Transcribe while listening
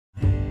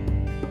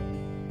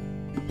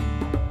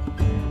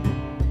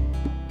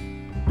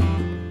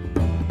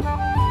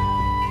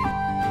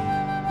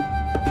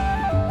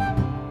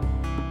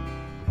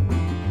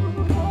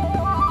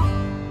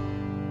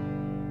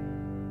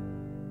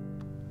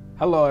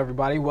Hello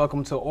everybody,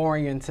 welcome to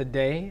Orion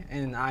Today,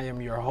 and I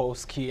am your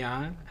host,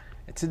 Keion.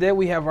 Today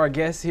we have our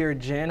guest here,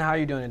 Jen. How are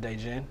you doing today,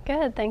 Jen?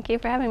 Good, thank you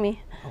for having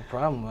me. No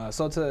problem.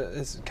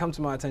 It's come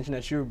to my attention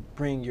that you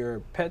bring your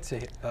pet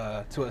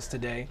to us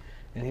today,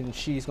 and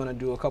she's going to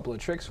do a couple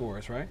of tricks for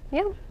us, right?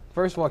 Yeah.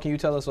 First of all, can you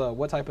tell us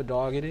what type of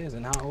dog it is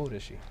and how old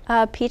is she?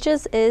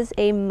 Peaches is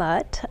a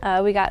mutt.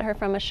 We got her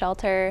from a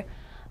shelter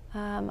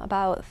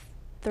about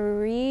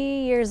 3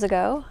 years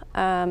ago.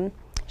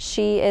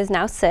 She is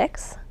now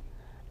 6.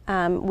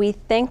 We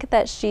think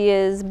that she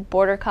is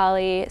Border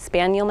Collie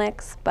Spaniel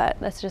mix, but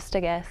that's just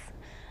a guess.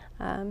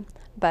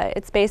 But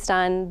it's based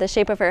on the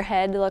shape of her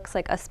head, looks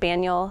like a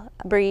Spaniel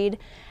breed,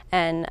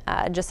 and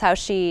just how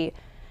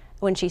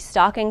when she's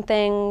stalking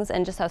things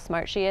and just how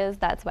smart she is,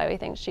 that's why we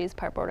think she's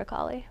part Border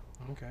Collie.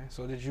 Okay,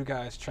 so did you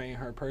guys train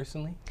her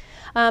personally?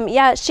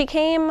 Yeah, she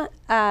came,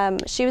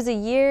 she was a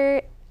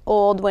year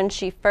old when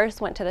she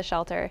first went to the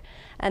shelter,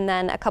 and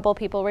then a couple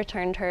people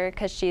returned her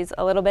because she's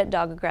a little bit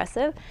dog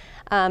aggressive,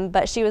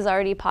 but she was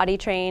already potty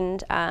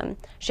trained.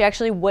 She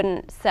actually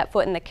wouldn't set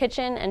foot in the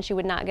kitchen, and she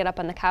would not get up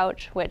on the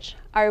couch, which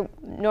are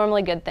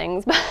normally good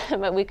things,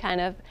 but we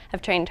kind of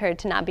have trained her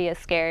to not be as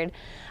scared.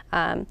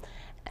 And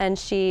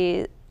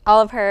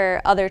all of her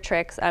other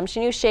tricks, she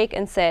knew shake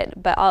and sit,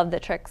 but all of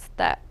the tricks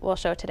that we'll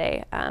show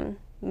today,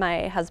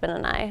 my husband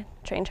and I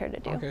trained her to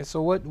do. Okay,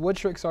 so what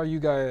tricks are you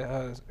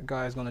guys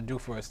going to do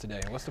for us today?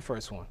 What's the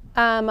first one?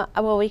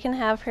 Well, we can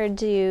have her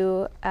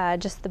do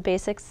just the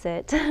basic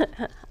sit. Come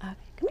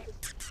here.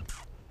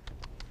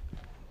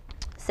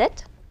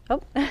 Sit.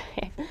 Oh,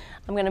 I'm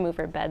going to move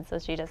her bed so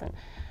she doesn't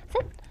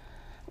sit.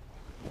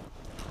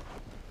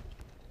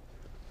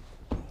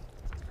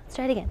 Let's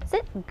try it again.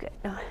 Sit. Good.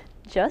 No,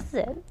 just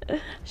sit.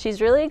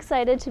 She's really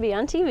excited to be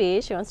on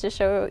TV. She wants to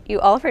show you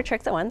all of her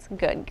tricks at once.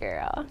 Good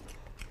girl.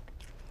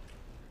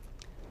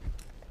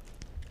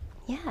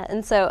 Yeah,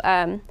 and so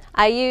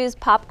I use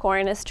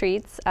popcorn as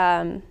treats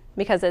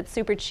because it's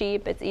super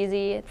cheap, it's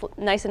easy, it's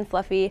nice and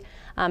fluffy.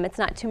 It's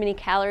not too many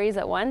calories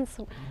at once,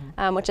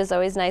 which is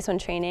always nice when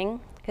training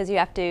because you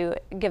have to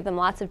give them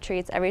lots of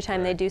treats every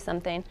time they do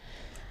something.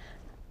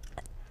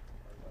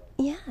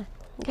 Yeah,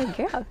 good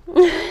girl.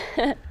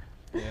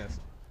 Yes.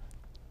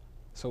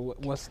 So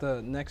what's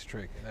the next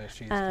trick that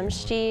she's come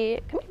here,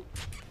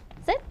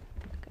 sit.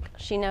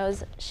 She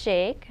knows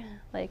shake,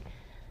 like.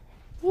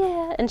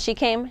 Yeah, and she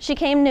came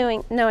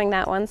knowing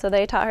that one, so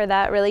they taught her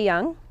that really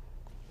young.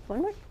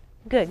 One more.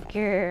 Good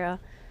girl.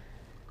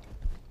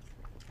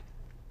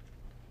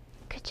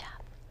 Good job.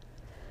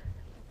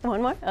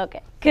 One more?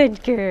 Okay.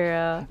 Good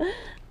girl.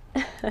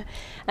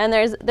 And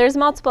there's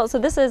multiple, so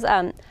this is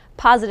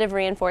positive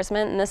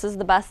reinforcement, and this is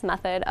the best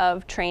method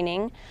of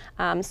training.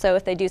 So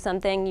if they do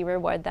something, you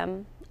reward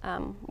them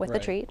with a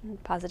treat,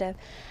 positive.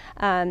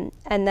 And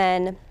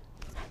then,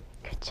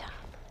 good job.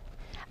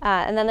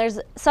 And then there's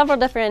several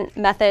different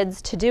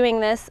methods to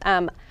doing this.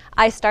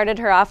 I started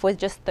her off with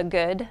just the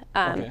good.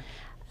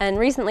 And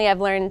recently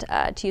I've learned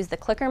to use the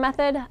clicker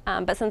method,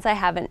 but since I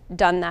haven't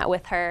done that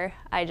with her,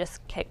 I just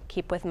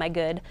keep with my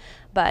good.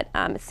 But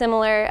it's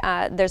similar,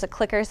 there's a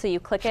clicker, so you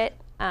click it,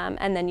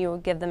 and then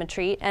you give them a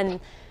treat. And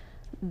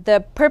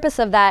the purpose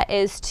of that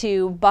is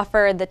to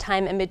buffer the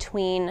time in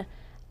between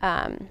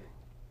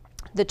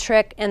the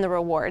trick and the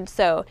reward.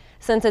 So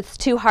since it's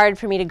too hard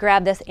for me to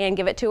grab this and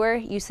give it to her,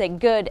 you say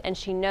good, and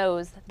she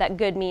knows that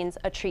good means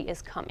a treat is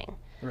coming.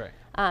 Right.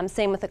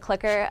 Same with a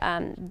clicker.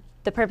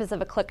 The purpose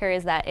of a clicker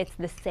is that it's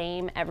the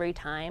same every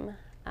time.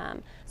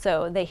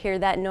 So they hear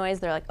that noise,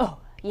 they're like, oh,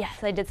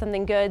 yes, I did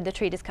something good, the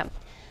treat is coming.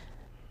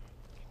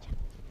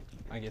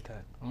 I get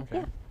that. Okay.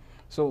 Yeah.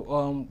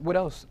 So what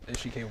else is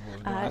she capable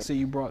of doing? I see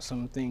you brought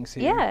some things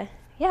here.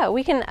 Yeah,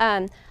 we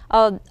can.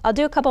 I'll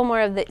do a couple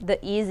more of the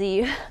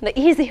easy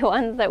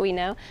ones that we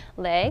know.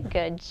 Leg,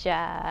 good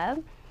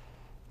job.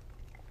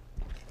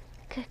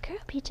 Good girl,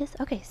 Peaches.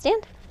 Okay,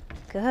 stand.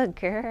 Good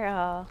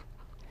girl.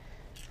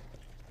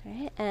 All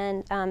right,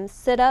 and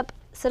sit up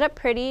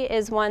pretty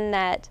is one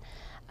that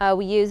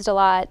we used a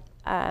lot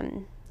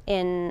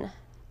in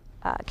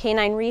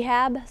canine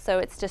rehab. So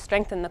it's to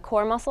strengthen the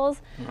core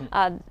muscles.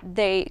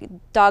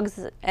 Dogs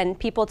and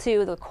people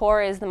too. The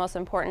core is the most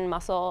important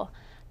muscle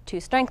to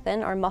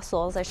strengthen, or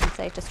muscles, I should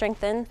say, to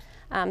strengthen.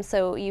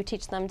 So you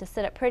teach them to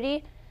sit up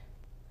pretty.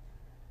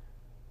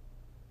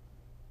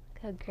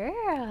 Good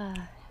girl.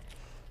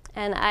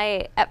 And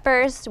at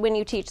first, when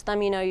you teach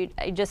them, you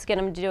just get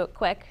them to do it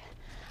quick.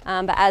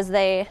 But as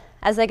they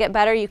get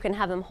better, you can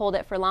have them hold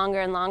it for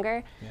longer and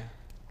longer. Yeah.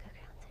 Good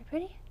girl, sit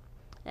pretty.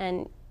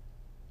 And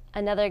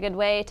another good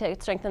way to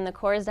strengthen the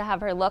core is to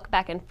have her look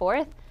back and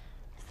forth.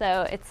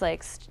 So it's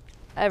like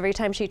every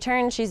time she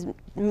turns, she's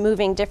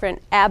moving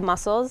different ab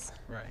muscles.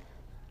 Right.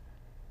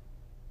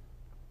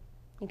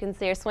 You can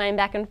see her swaying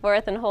back and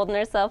forth and holding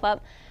herself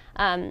up.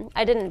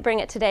 I didn't bring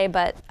it today,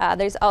 but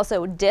there's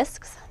also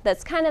discs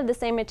that's kind of the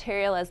same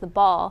material as the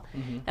ball.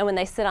 And when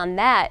they sit on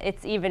that,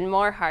 it's even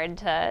more hard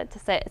to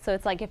sit. So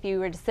it's like if you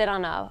were to sit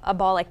on a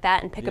ball like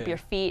that and pick up your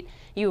feet,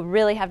 you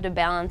really have to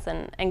balance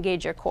and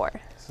engage your core.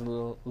 It's a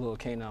little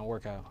canine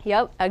workout.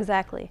 Yep,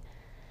 exactly.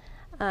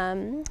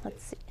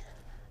 Let's see.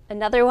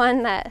 Another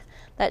one that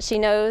she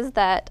knows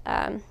that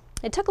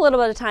it took a little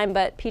bit of time,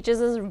 but Peaches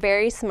is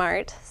very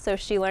smart, so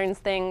she learns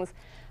things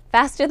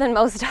faster than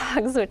most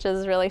dogs, which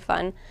is really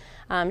fun.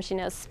 She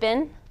knows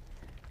spin.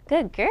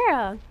 Good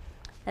girl.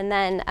 And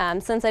then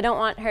since I don't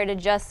want her to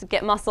just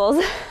get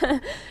muscles,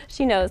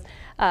 she knows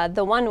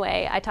the one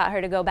way. I taught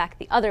her to go back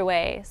the other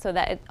way so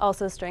that it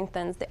also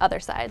strengthens the other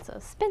side. So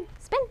spin,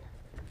 spin.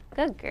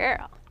 Good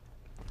girl.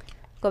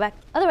 Go back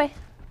other way.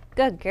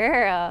 Good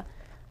girl.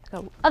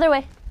 Go other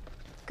way.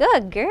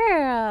 Good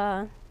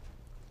girl.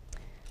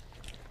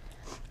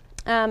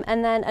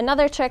 And then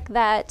another trick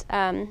that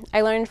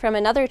I learned from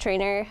another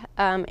trainer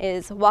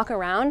is walk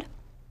around.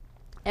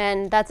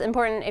 And that's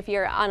important if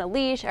you're on a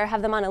leash or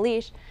have them on a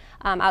leash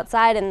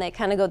outside and they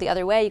kind of go the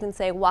other way. You can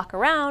say walk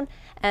around,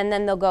 and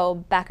then they'll go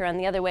back around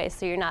the other way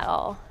so you're not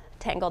all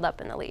tangled up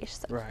in the leash.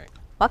 So Right.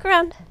 walk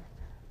around.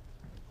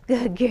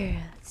 Good girl.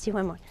 Let's do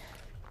one more.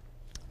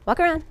 Walk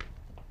around.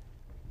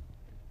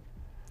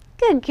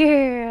 Good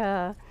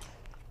girl.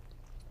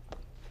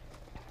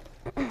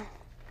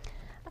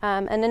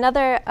 And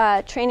another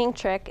training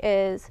trick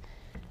is,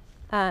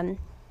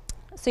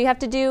 so you have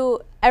to do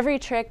every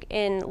trick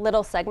in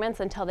little segments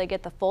until they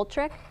get the full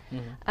trick.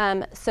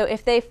 So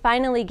if they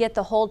finally get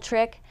the whole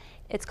trick,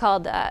 it's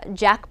called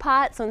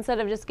jackpot. So instead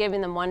of just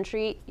giving them one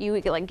treat, you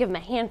could like give them a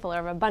handful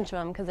or a bunch of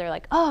them because they're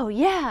like, oh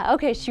yeah,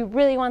 okay, she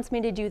really wants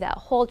me to do that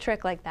whole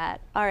trick like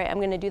that. All right, I'm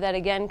gonna do that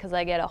again because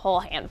I get a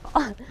whole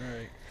handful. Right.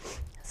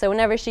 So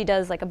whenever she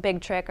does like a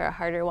big trick or a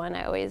harder one,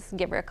 I always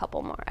give her a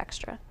couple more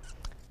extra.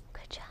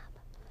 Good job.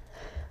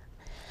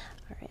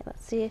 All right,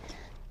 let's see.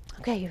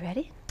 Okay, you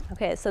ready?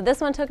 Okay, so this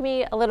one took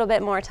me a little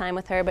bit more time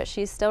with her, but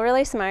she's still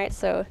really smart,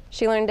 so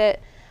she learned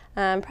it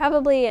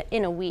probably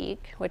in a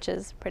week, which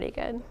is pretty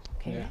good.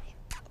 Okay, Yeah.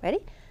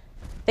 ready?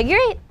 Figure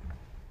 8.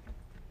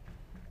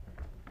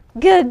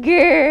 Good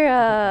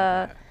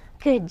girl.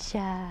 Good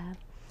job.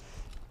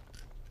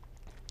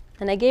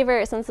 And I gave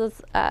her, since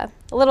it's a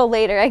little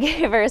later, I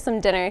gave her some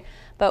dinner,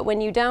 but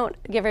when you don't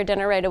give her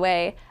dinner right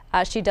away,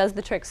 she does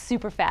the trick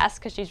super fast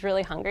because she's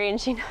really hungry and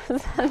she knows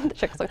the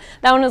trick. So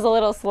that one was a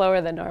little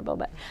slower than normal,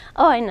 but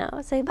oh, I know.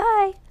 Say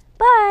bye,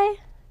 bye,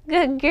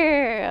 good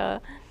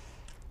girl.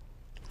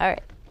 All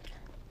right.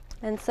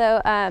 And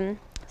so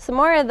some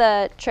more of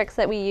the tricks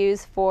that we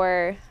use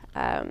for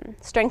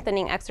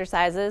strengthening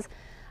exercises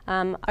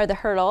are the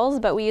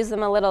hurdles, but we use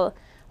them a little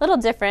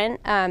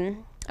different.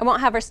 I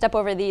won't have her step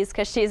over these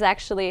because she's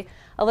actually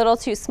a little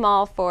too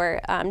small for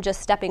just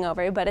stepping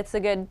over, but it's a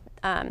good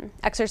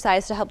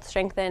exercise to help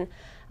strengthen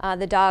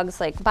the dog's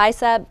like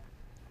bicep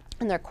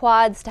and their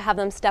quads, to have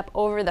them step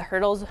over the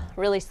hurdles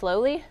really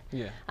slowly.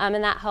 Yeah. And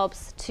that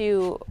helps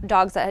to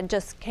dogs that had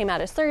just came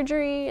out of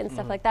surgery and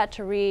stuff like that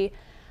to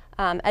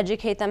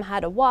educate them how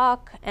to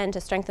walk and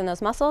to strengthen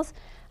those muscles.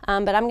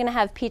 But I'm gonna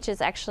have Peaches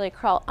actually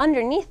crawl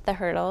underneath the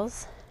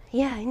hurdles.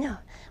 Yeah, I know.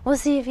 We'll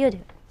see if you do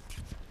it.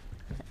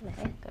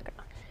 Okay, good girl.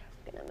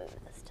 I'm gonna move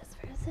this just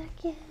for a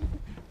second.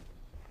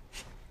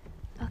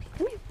 Okay,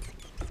 come here.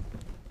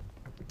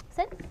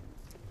 Sit.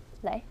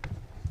 Lay.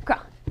 Crawl.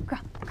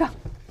 Crawl. Crawl.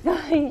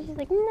 She's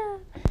like, no.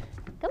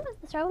 Come on,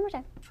 let's try one more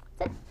time.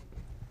 Sit.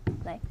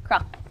 Lay.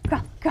 Crawl.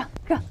 Crawl. Crawl.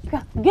 Crawl.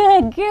 Crawl.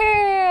 Good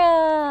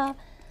girl.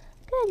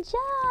 Good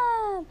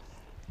job.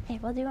 Hey,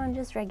 we'll do one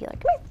just regular.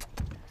 Come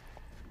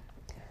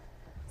here.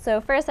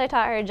 So first I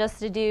taught her just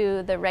to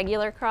do the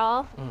regular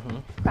crawl.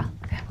 Crawl.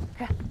 Crawl.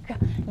 Crawl. Crawl.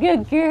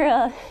 Good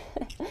girl.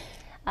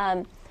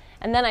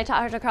 And then I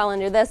taught her to crawl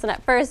under this, and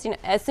at first, you know,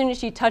 as soon as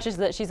she touches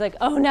it, she's like,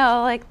 oh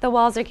no, like the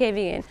walls are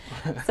caving in.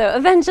 So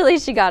eventually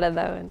she got it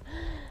though. And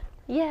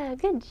yeah,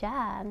 good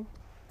job.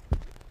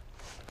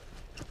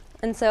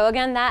 And so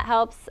again, that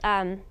helps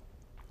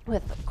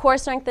with core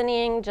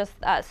strengthening, just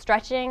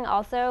stretching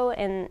also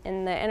in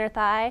the inner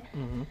thigh.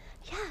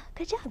 Yeah,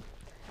 good job.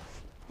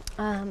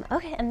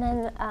 Okay, and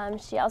then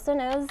she also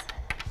knows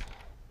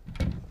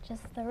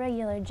just the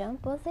regular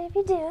jump. We'll see if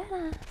you do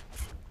it.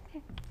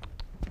 Okay.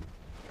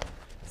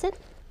 Sit.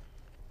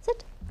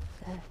 Sit.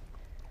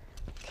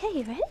 Okay,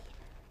 you ready?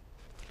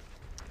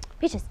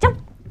 Peaches, jump.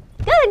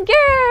 Good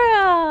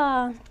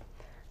girl.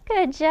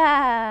 Good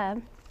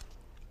job.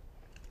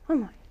 One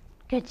more.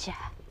 Good job.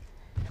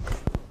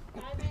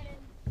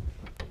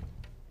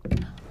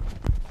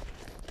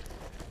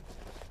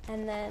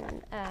 And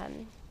then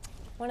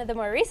one of the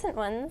more recent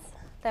ones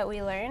that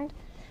we learned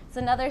is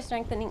another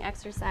strengthening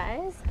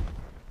exercise.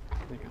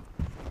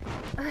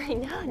 I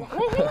know.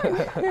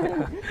 Hang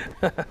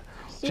on.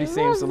 She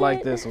seems to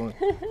like this one.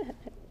 There you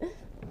go.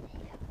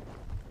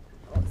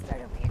 We'll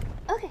start over here.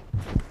 Okay.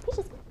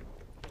 Peaches.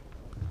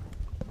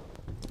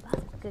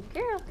 Good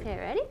girl. Okay,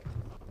 ready?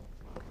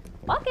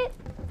 Walk it.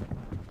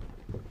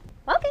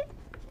 Walk it.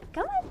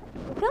 Come on.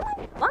 Come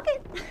on. Walk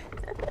it.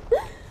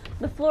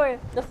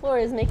 The floor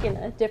is making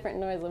a different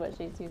noise than what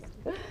she's used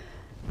to.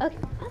 Okay,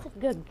 that's a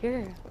good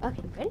girl.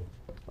 Okay, ready?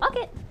 Walk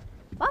it.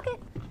 Walk it.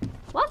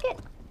 Walk it.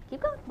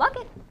 Keep going. Walk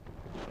it.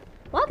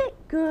 Walk it.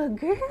 Good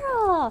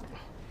girl.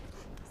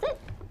 Sit.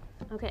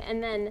 Okay,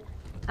 and then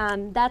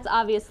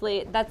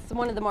That's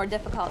one of the more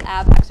difficult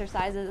ab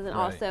exercises, and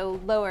also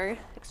lower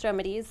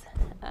extremities.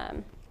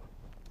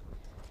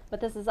 But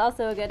this is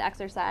also a good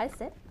exercise.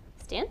 Sit,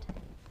 stand.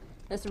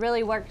 This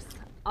really works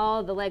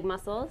all the leg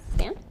muscles.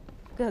 Stand.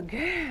 Good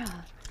girl.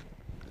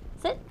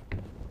 Sit,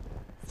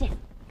 stand.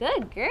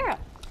 Good girl.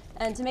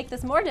 And to make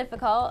this more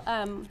difficult,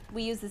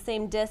 we use the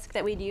same disc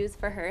that we'd use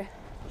for her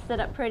Sit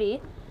Up Pretty,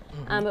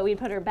 but we'd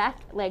put her back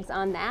legs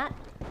on that.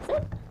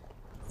 Sit,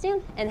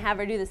 stand, and have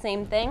her do the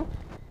same thing.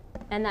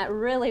 And that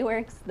really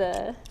works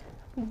the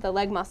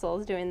leg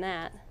muscles doing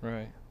that.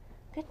 Right.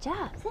 Good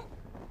job. Sit.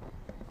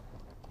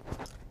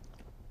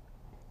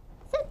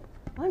 Sit.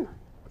 One more.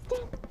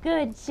 Stand.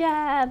 Good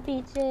job,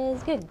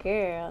 Peaches. Good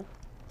girl.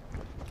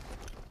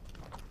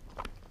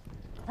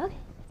 Okay.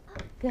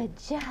 Good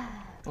job.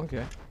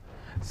 Okay.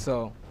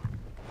 So,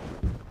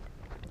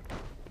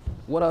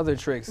 what other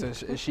tricks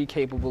is she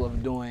capable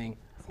of doing,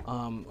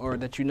 or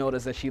that you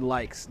notice that she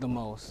likes the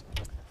most?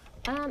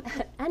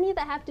 Any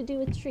that have to do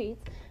with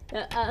treats.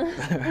 She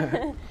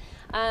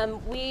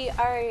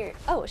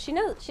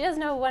does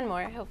know one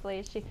more,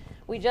 hopefully.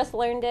 We just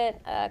learned it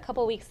a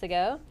couple weeks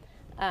ago.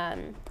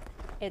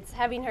 It's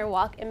having her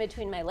walk in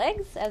between my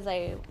legs as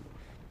I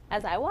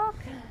walk.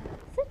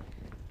 Sit.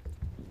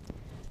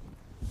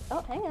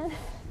 Oh, hang on.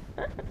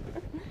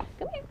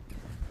 Come here.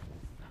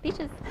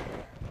 Peaches.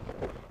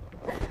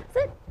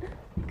 Sit.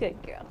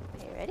 Good girl.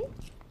 Okay, ready?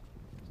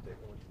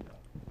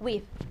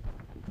 Weave.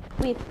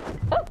 Weave.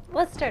 Oh,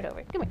 let's start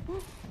over. Come here.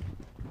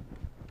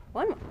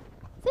 One more.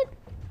 Sit.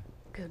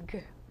 Good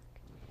girl.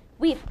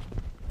 Weave.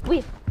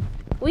 Weave.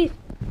 Weave.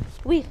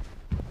 Weave.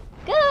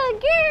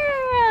 Good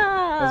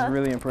girl. That's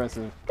really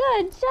impressive.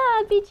 Good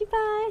job, Peachy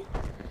Pie.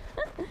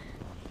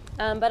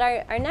 But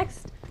our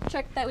next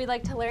trick that we'd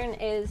like to learn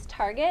is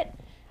target.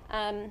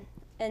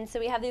 And so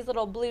we have these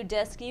little blue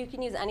discs. You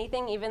can use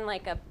anything, even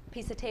like a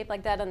piece of tape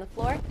like that on the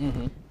floor.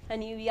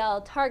 And you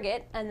yell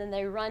target, and then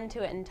they run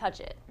to it and touch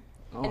it.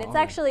 And it's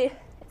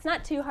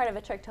not too hard of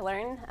a trick to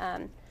learn.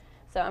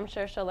 So I'm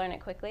sure she'll learn it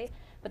quickly.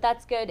 But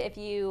that's good if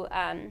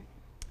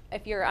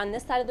you're on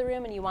this side of the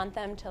room and you want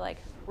them to like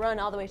run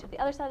all the way to the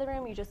other side of the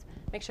room, you just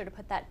make sure to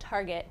put that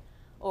target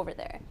over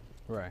there.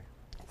 Right.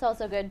 It's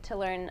also good to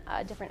learn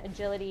different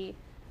agility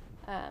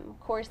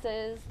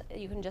courses.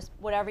 You can just,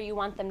 whatever you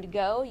want them to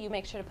go, you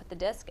make sure to put the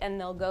disc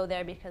and they'll go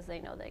there because they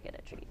know they get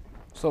a treat.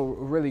 So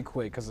really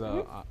quick, because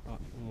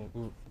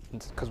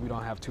we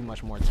don't have too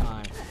much more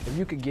time, if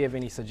you could give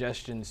any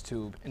suggestions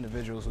to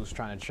individuals who's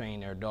trying to train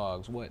their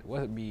dogs, what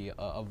would be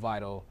a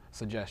vital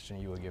suggestion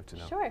you would give to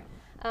them? Sure.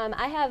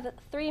 I have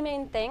three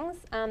main things.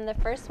 The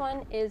first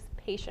one is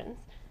patience.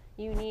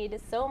 You need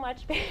so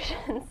much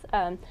patience,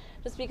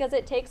 just because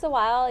it takes a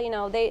while. You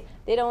know, they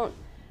don't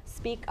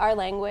speak our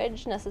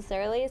language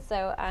necessarily,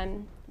 so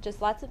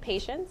just lots of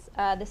patience.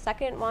 The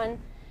second one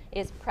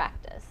is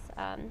practice.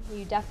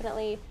 You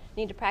definitely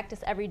need to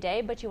practice every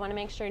day, but you want to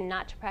make sure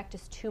not to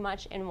practice too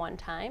much in one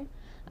time.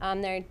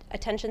 Their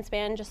attention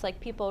span, just like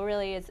people,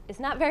 really is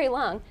not very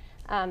long.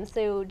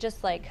 So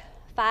just like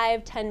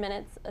 5-10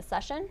 minutes a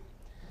session.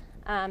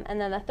 And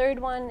then the third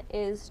one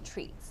is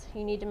treats.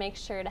 You need to make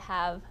sure to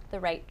have the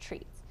right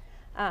treats.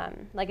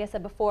 Like I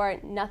said before,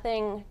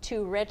 nothing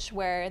too rich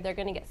where they're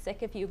going to get sick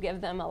if you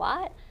give them a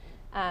lot,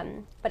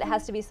 but it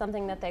has to be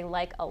something that they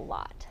like a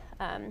lot.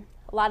 A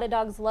lot of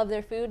dogs love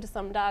their food.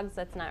 Some dogs,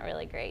 that's not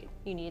really great.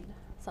 You need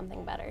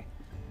something better.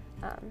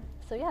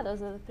 So yeah,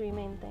 those are the three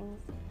main things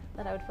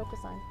that I would focus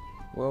on.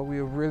 Well, we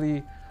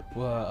really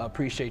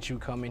appreciate you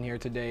coming here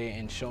today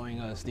and showing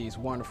us these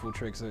wonderful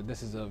tricks.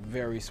 This is a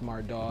very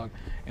smart dog,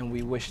 and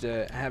we wish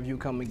to have you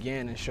come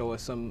again and show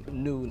us some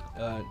new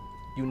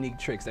unique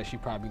tricks that she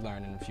probably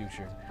learned in the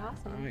future.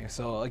 Awesome. All right,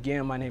 so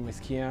again, my name is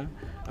Keion,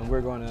 and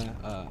we're going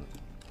to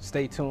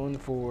stay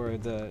tuned for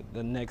the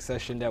next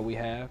session that we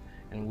have,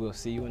 and we'll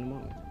see you in a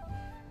moment.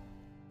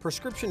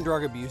 Prescription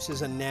drug abuse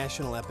is a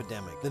national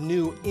epidemic. The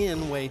new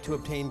in way to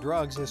obtain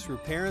drugs is through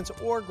parents'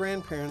 or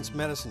grandparents'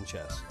 medicine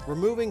chests.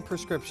 Removing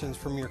prescriptions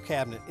from your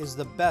cabinet is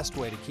the best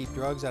way to keep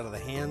drugs out of the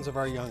hands of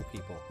our young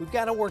people. We've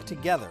got to work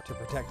together to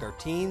protect our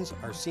teens,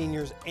 our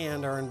seniors,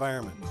 and our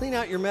environment. Clean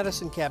out your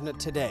medicine cabinet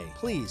today.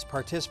 Please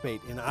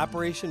participate in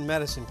Operation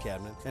Medicine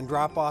Cabinet and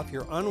drop off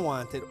your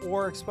unwanted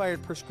or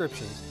expired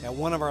prescriptions at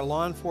one of our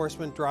law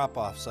enforcement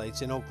drop-off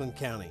sites in Oakland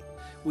County.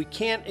 We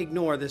can't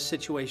ignore this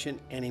situation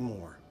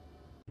anymore.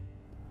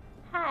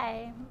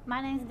 Hi,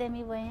 my name is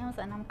Demi Williams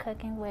and I'm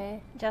cooking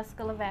with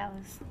Jessica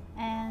Lavallis.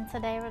 And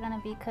today we're going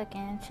to be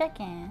cooking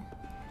chicken.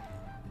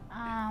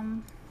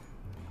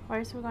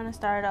 First we're going to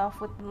start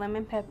off with the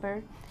lemon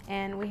pepper,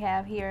 and we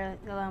have here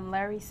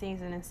Larry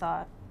seasoning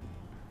salt.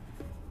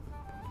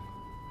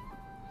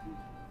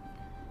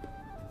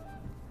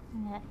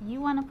 Yeah,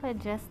 you want to put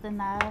just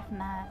enough,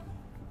 not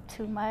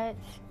too much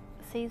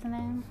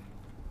seasoning,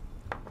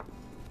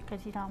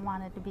 because you don't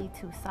want it to be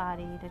too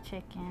salty, the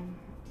chicken.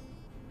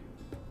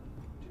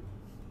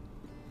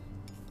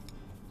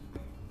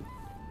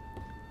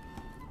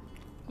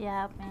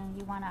 Yep, and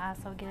you want to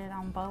also get it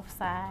on both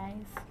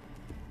sides.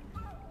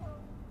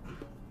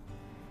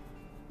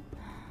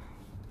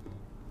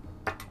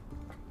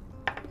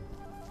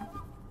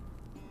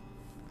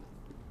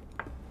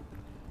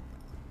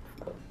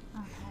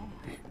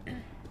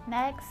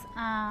 Next,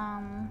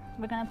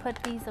 we're gonna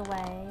put these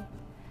away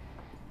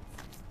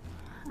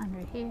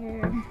under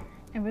here,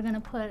 and we're gonna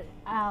put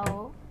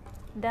out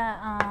the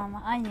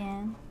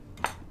onion,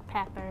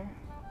 pepper,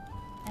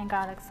 and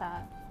garlic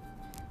salt.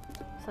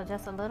 So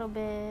just a little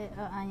bit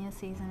of onion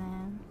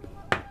seasoning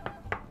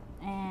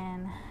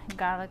and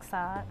garlic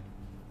salt.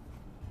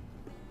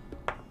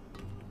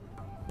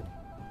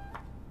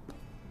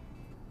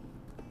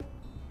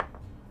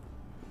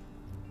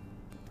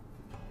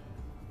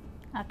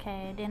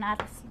 Okay, then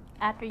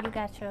after you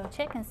got your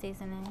chicken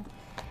seasoning,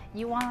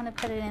 you want to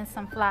put it in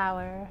some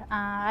flour.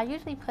 I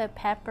usually put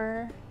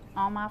pepper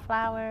on my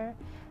flour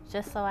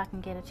just so I can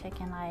get a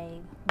chicken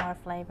like more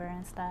flavor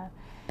and stuff.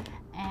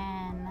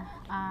 And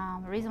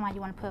the reason why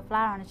you want to put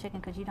flour on the chicken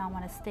because you don't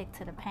want to stick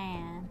to the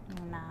pan.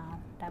 You know,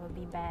 that would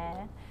be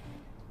bad.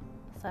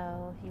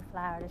 So you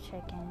flour the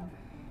chicken.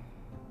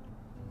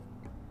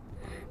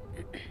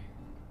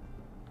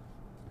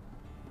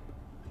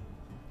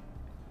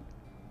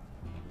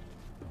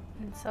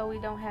 And so we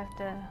don't have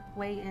to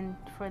wait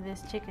for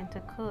this chicken to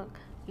cook.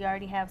 You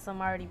already have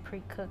some already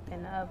pre-cooked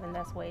in the oven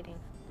that's waiting.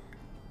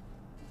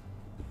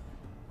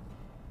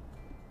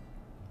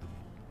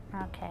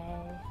 Okay.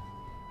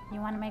 You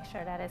want to make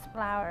sure that it's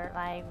floured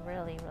like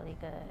really, really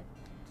good.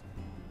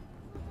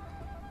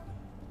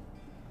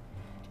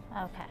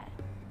 Okay.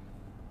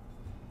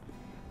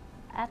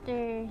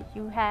 After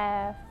you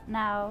have,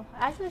 now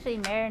I usually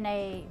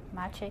marinate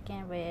my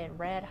chicken with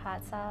red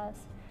hot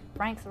sauce,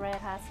 Frank's red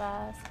hot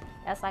sauce.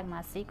 That's like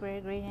my secret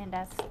ingredient.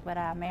 That's what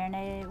I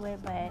marinated with,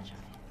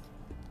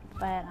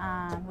 but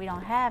we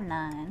don't have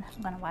none.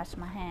 I'm gonna wash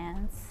my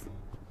hands.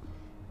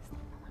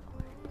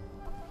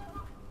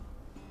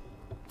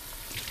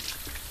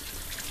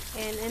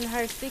 And in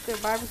her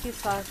secret barbecue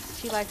sauce,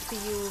 she likes to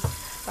use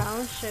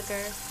brown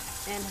sugar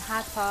and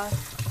hot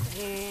sauce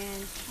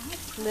and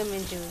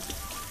lemon juice.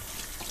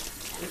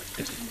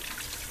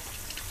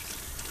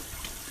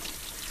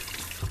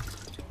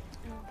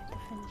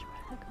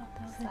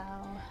 So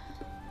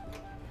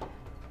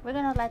we're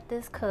gonna let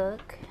this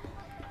cook.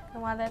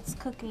 And while that's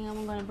cooking,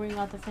 I'm going to bring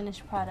out the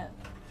finished product.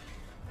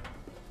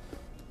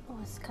 Oh,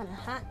 it's kind of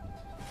hot.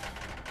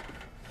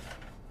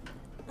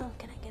 Oh,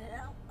 can I get it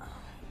out?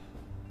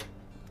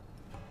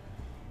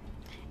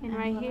 And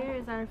right here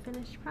is our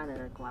finished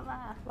product.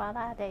 Voila.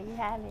 Voila, there you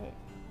have it.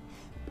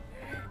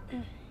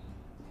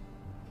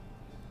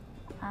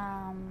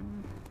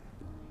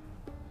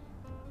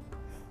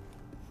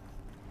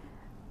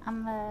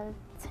 I'm gonna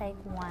take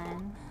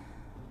one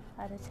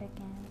of the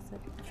chickens to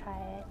try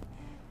it.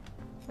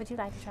 Would you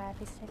like to try a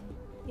piece of chicken?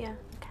 Yeah.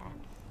 Okay.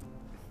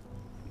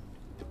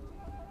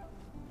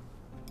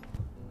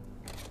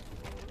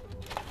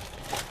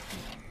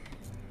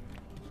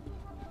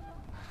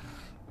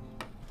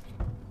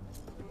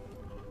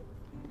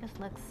 This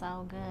looks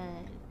so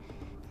good.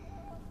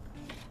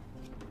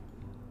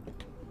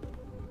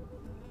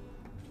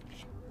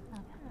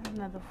 Okay.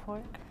 Another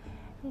fork.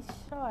 You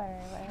sure,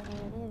 wherever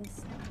it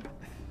is.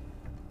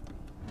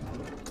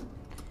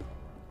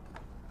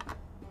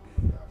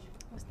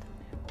 What's down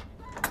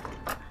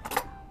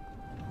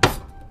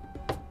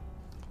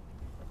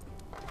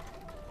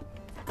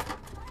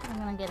I'm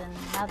gonna get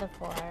another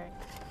fork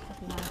if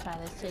you want to try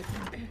this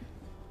chicken.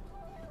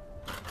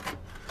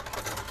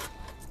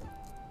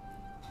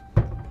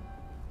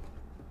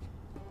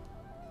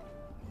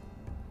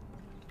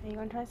 Are you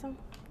going to try some?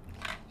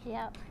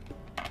 Yep.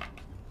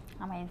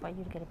 I'm waiting for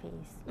you to get a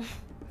piece.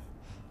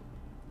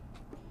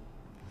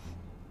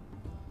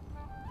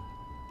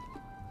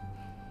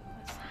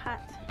 It's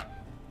hot.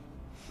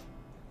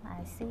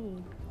 I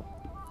see.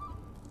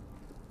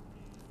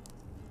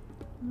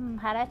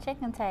 How that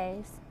chicken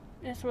taste?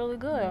 It's really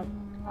good.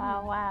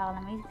 Wow, wow.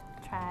 Let me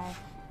try.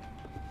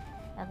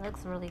 That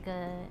looks really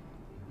good.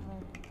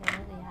 It's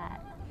really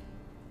hot.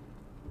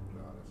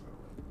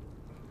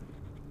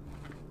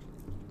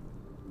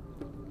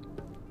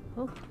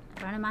 Ooh,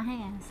 burning my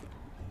hands.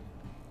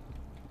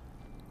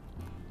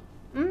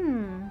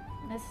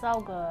 It's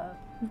so good.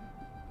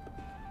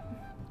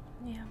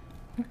 Yeah.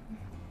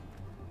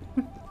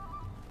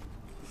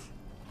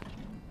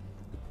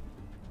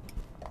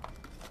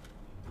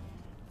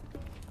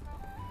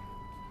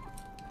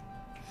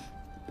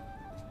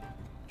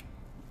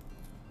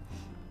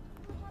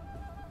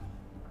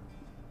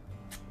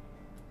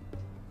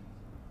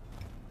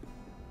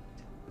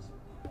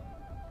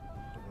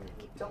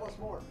 Tell us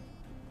more.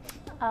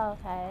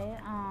 Okay.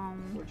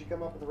 Where'd you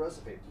come up with the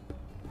recipe?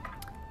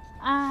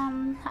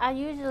 I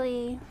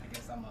usually. I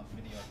guess I'm a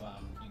video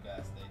of you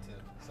guys today too.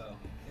 So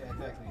yeah,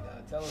 exactly.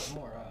 Tell us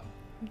more.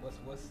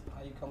 What's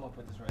how you come up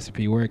with this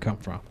recipe? Where it come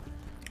from?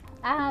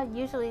 I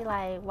usually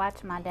like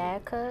watch my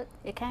dad cook.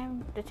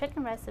 The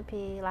chicken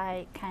recipe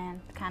like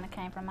kind of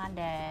came from my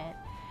dad,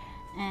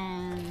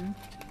 and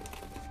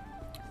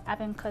I've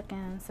been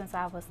cooking since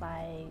I was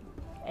like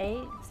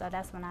 8. So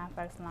that's when I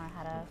first learned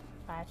how to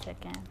fry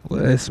chicken.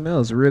 Well, it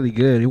smells really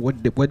good.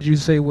 What did you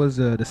say was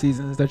the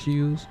seasonings that you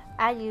use?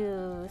 I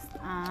used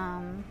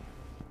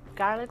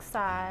garlic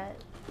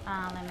salt,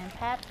 lemon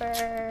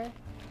pepper,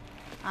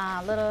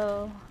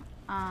 little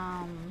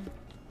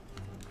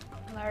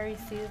Larry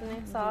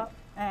seasoning, salt.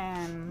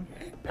 And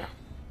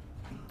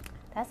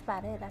that's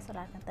about it. That's what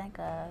I can think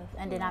of.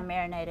 And then I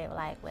marinate it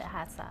like with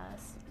hot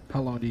sauce.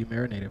 How long do you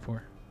marinate it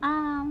for?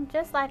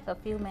 Just like a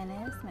few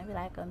minutes, maybe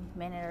like a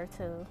minute or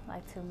two,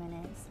 like 2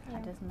 minutes. Yeah.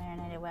 I just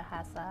marinate it with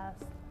hot sauce.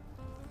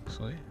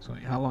 Sweet,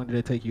 sweet. How long did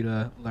it take you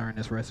to learn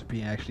this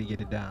recipe and actually get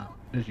it down?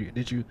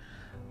 Did you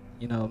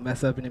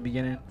mess up in the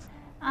beginning?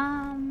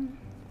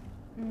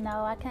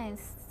 No, I can't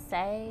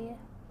say.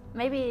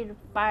 Maybe as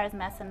far as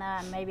messing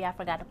up, maybe I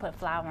forgot to put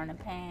flour in the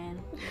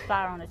pan.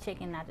 Flour on the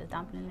chicken, I just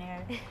dumped it in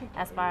there.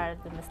 As far as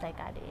the mistake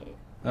I did.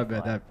 I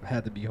bet that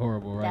had to be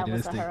horrible, right? That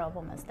was a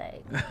horrible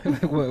mistake.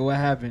 What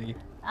happened?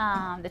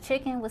 The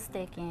chicken was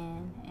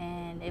sticking,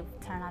 and it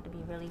turned out to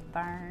be really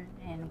burnt,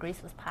 and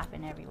grease was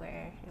popping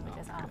everywhere. It was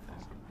just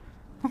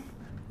awful.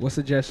 What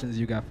suggestions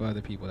you got for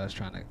other people that's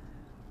trying to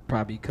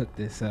probably cook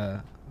this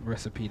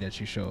recipe that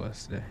you show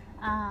us today?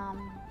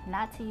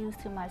 Not to use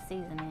too much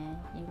seasoning.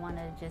 You want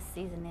to just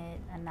season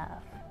it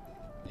enough.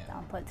 Yeah.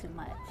 Don't put too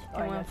much.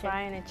 And your when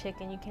frying a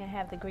chicken, you can't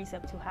have the grease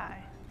up too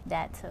high.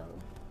 That too.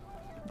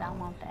 Don't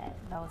want that.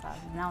 Those are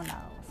no-nos.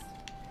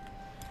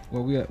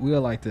 Well, we would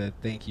like to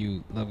thank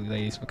you, lovely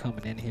ladies, for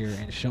coming in here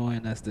and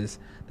showing us this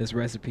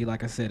recipe.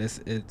 Like I said,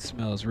 it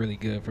smells really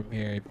good from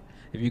here.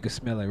 If you could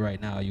smell it right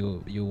now,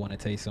 you'll want to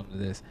taste some of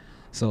this.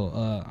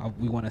 So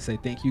we want to say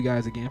thank you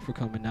guys again for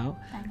coming out.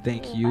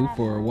 Thank you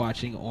for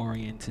watching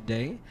Orion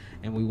Today,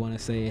 and we want to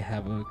say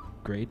have a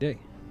great day.